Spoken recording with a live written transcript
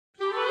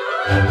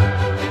My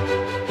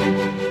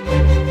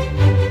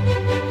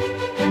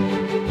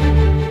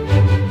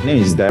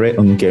name is Dereck.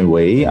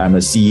 I'm a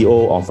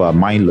CEO of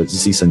My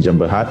Logistics in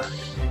Berhad.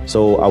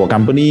 So our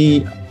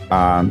company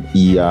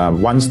is a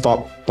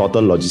one-stop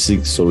total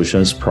logistics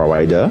solutions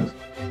provider.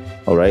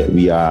 All right,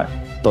 we are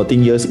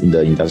 13 years in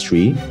the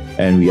industry,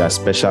 and we are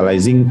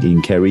specializing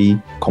in carry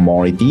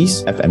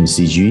commodities,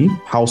 FMCG,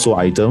 household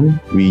item,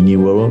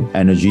 renewable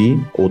energy,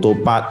 auto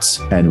parts,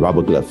 and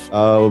rubber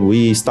glove.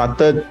 We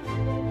started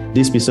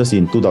this business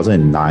in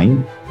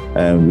 2009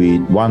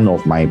 with one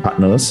of my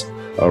partners.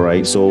 All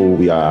right, so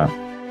we are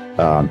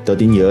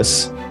 13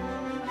 years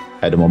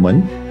at the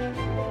moment,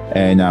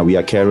 and we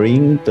are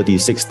carrying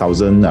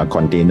 36,000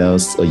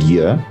 containers a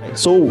year.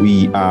 So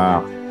we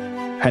are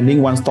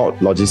handling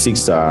one-stop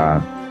logistics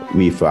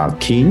with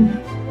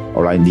Kian,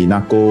 all right,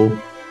 Dinaco,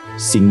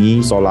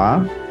 Singi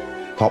Solar,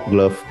 Top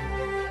Glove,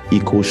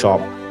 Eco Shop,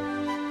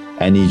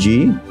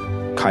 Energy,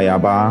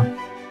 Kayaba,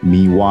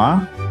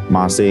 Miwa,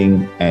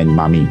 Masing, and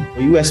Mami.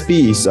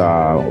 USP is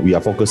we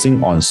are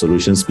focusing on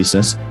solutions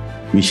business,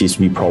 which is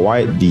we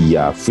provide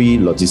the free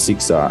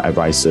logistics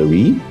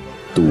advisory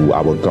to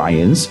our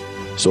clients.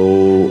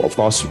 So of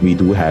course, we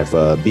do have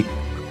a big,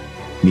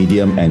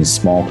 medium, and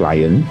small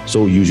client.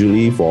 So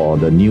usually for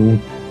the new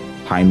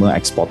timer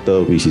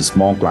exporter, which is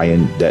small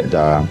client that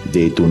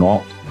they do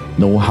not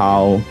know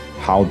how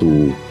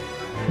to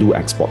do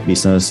export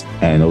business,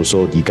 and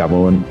also the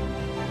government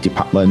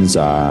departments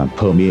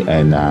permit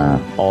and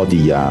all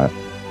the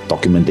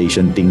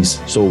documentation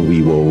things. So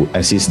we will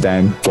assist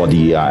them for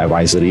the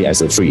advisory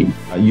as a free.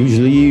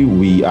 Usually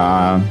we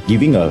are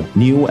giving a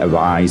new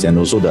advice and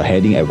also the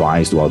heading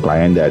advice to our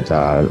client that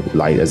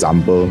like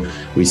example,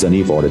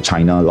 recently for the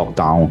China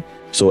lockdown.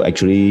 So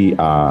actually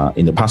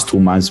in the past 2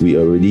 months, we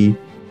already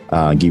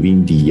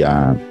giving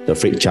the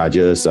freight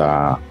charges,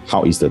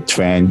 how is the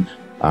trend,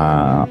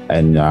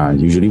 and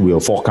usually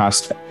we'll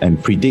forecast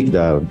and predict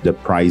the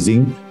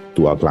pricing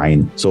to our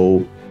client.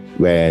 So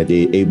where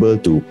they're able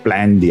to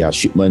plan their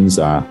shipments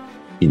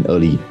in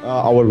early.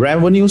 Our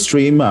revenue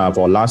stream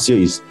for last year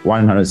is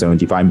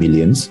 175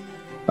 millions.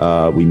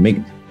 We make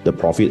the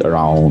profit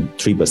around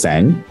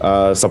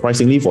 3%.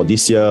 Surprisingly for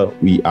this year,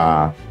 we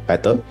are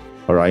better.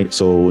 All right,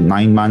 so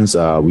 9 months,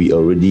 we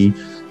already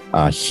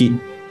hit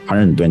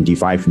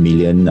 125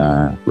 million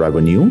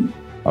revenue.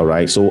 All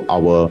right, so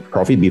our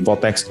profit before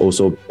tax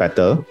also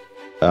better.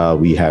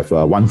 We have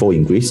a one-fold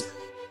increase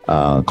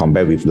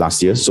compared with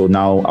last year. So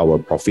now our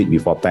profit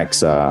before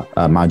tax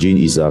margin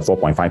is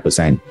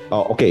 4.5%.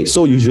 Okay,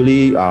 so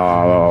usually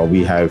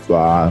we have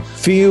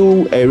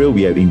few areas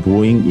we have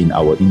improving in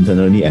our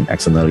internally and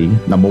externally.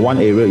 Number one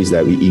area is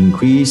that we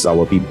increase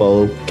our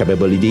people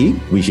capability,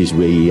 which is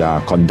we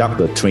conduct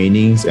the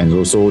trainings and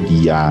also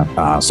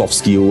the soft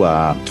skill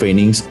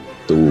trainings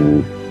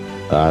to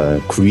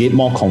create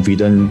more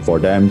confidence for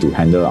them to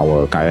handle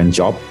our current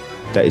job.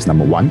 That is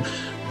number one.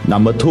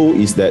 Number two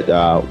is that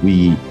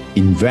we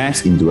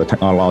invest into a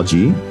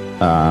technology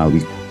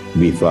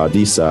with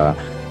this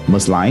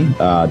Merceline,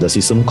 the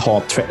system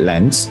called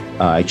ThreadLens.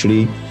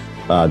 Actually,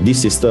 this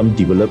system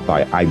developed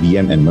by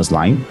IBM and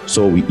Merceline.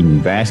 So we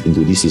invest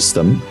into this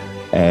system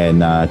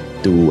and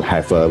to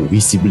have a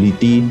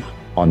visibility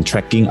on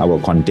tracking our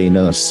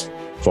containers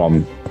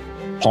from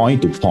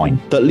point to point.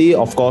 Thirdly,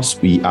 of course,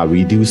 we are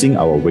reducing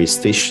our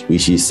wastage,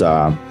 which is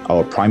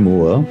our prime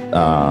mover.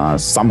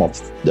 Some of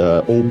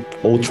the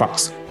old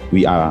trucks,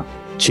 we are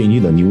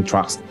changing the new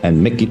trucks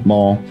and make it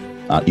more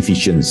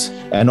efficient.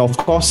 And of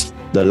course,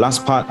 the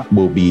last part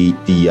will be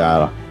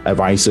the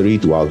advisory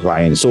to our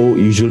clients. So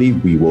usually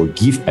we will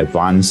give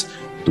advance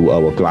to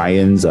our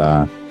clients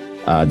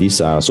this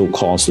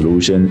so-called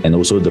solution, and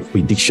also the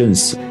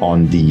predictions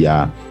on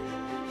the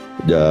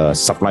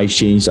supply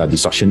chain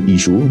disruption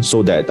issue,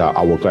 so that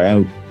our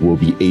client will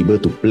be able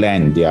to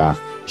plan their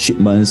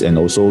shipments and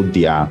also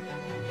their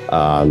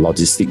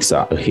logistics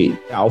ahead.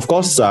 Of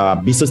course,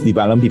 business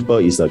development people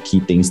is the key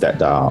things that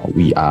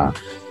we are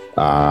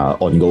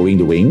ongoing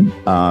doing.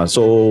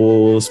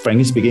 So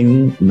frankly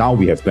speaking, now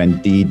we have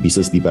 20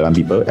 business development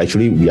people.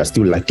 Actually, we are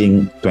still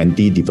lacking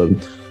 20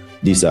 different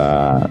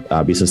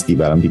business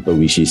development people,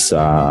 which is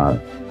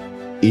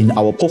in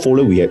our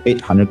portfolio, we have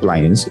 800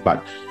 clients,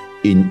 but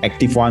in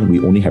active one, we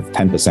only have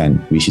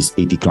 10%, which is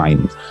 80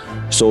 clients.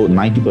 So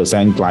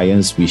 90%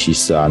 clients, which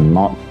is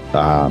not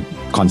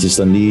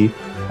consistently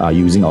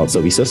using our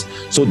services.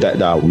 So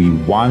that we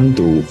want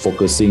to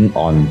focusing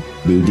on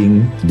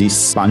building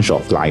this bunch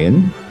of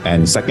clients.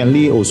 And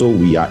secondly, also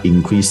we are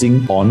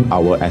increasing on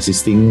our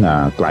existing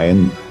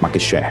client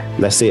market share.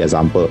 Let's say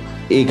example,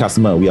 A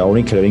customer, we are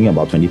only carrying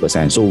about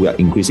 20%. So we are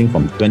increasing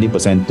from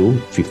 20% to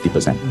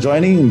 50%.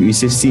 Joining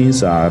Vistage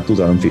since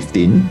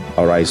 2015.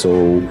 All right,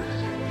 so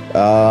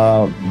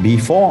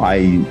before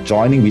I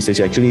joining Vistage,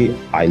 actually,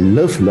 I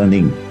love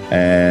learning,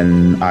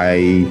 and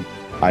I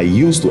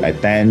used to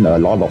attend a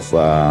lot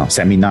of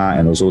seminar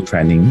and also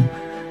training,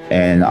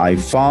 and I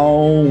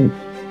found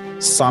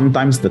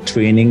sometimes the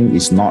training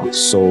is not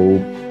so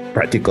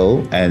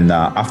practical, and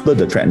after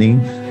the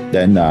training,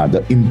 then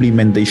the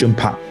implementation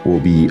part will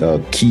be a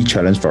key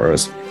challenge for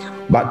us.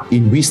 But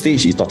in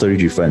Vistage, it's totally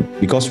different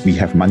because we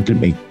have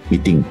monthly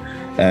meeting,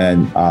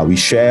 and we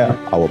share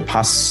our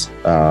past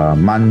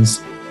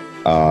months,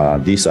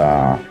 this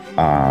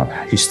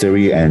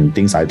history and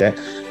things like that.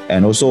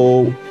 And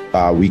also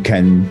we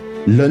can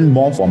learn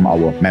more from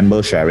our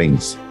member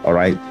sharings, all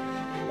right?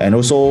 And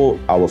also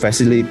our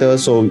facilitator,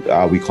 so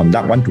we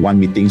conduct one-to-one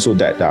meetings so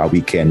that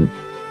we can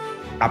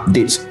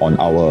update on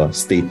our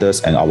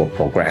status and our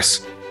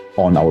progress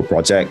on our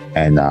project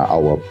and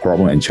our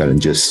problem and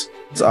challenges.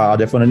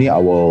 Definitely, I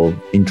will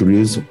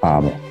introduce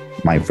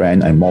my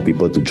friend and more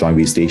people to join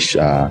Vistage,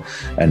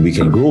 and we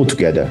can grow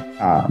together.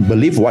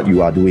 Believe what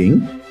you are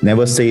doing,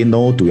 never say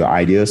no to your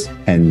ideas,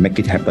 and make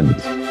it happen.